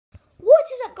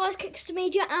up guys, Kicksta'S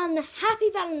Media, and happy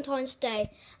Valentine's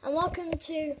Day, and welcome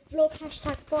to vlog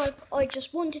 #5. I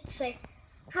just wanted to say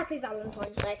happy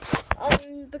Valentine's Day,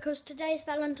 because today's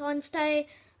Valentine's Day,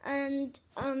 and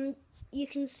you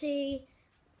can see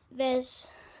there's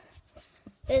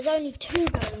only 2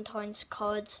 Valentine's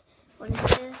cards on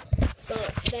here,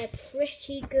 but they're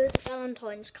pretty good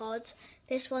Valentine's cards.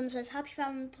 This one says Happy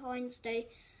Valentine's Day,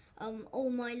 all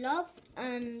my love,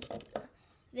 and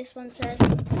this one says,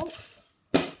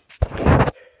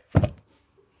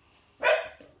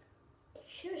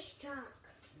 shush talk.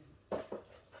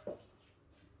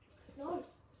 No,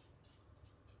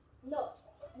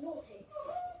 naughty.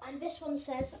 And this one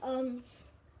says,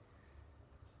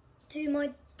 to my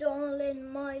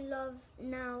darling, my love,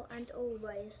 now and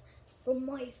always, from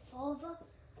my father.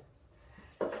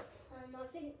 And I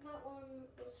think that one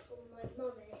was from my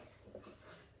mummy.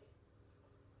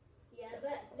 Yeah,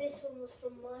 but this one was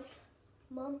from my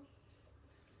mum.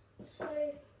 So,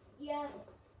 yeah,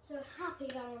 so happy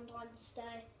Valentine's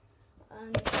Day.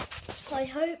 I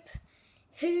hope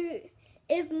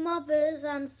if mothers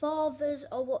and fathers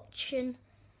are watching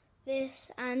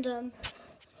this, and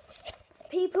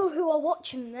people who are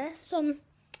watching this,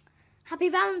 happy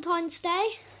Valentine's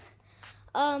Day.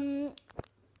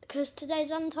 Because today's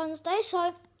Valentine's Day,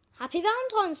 so happy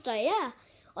Valentine's Day, yeah.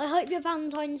 I hope your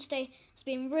Valentine's Day has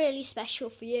been really special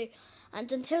for you.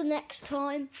 And until next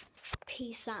time,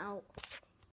 peace out.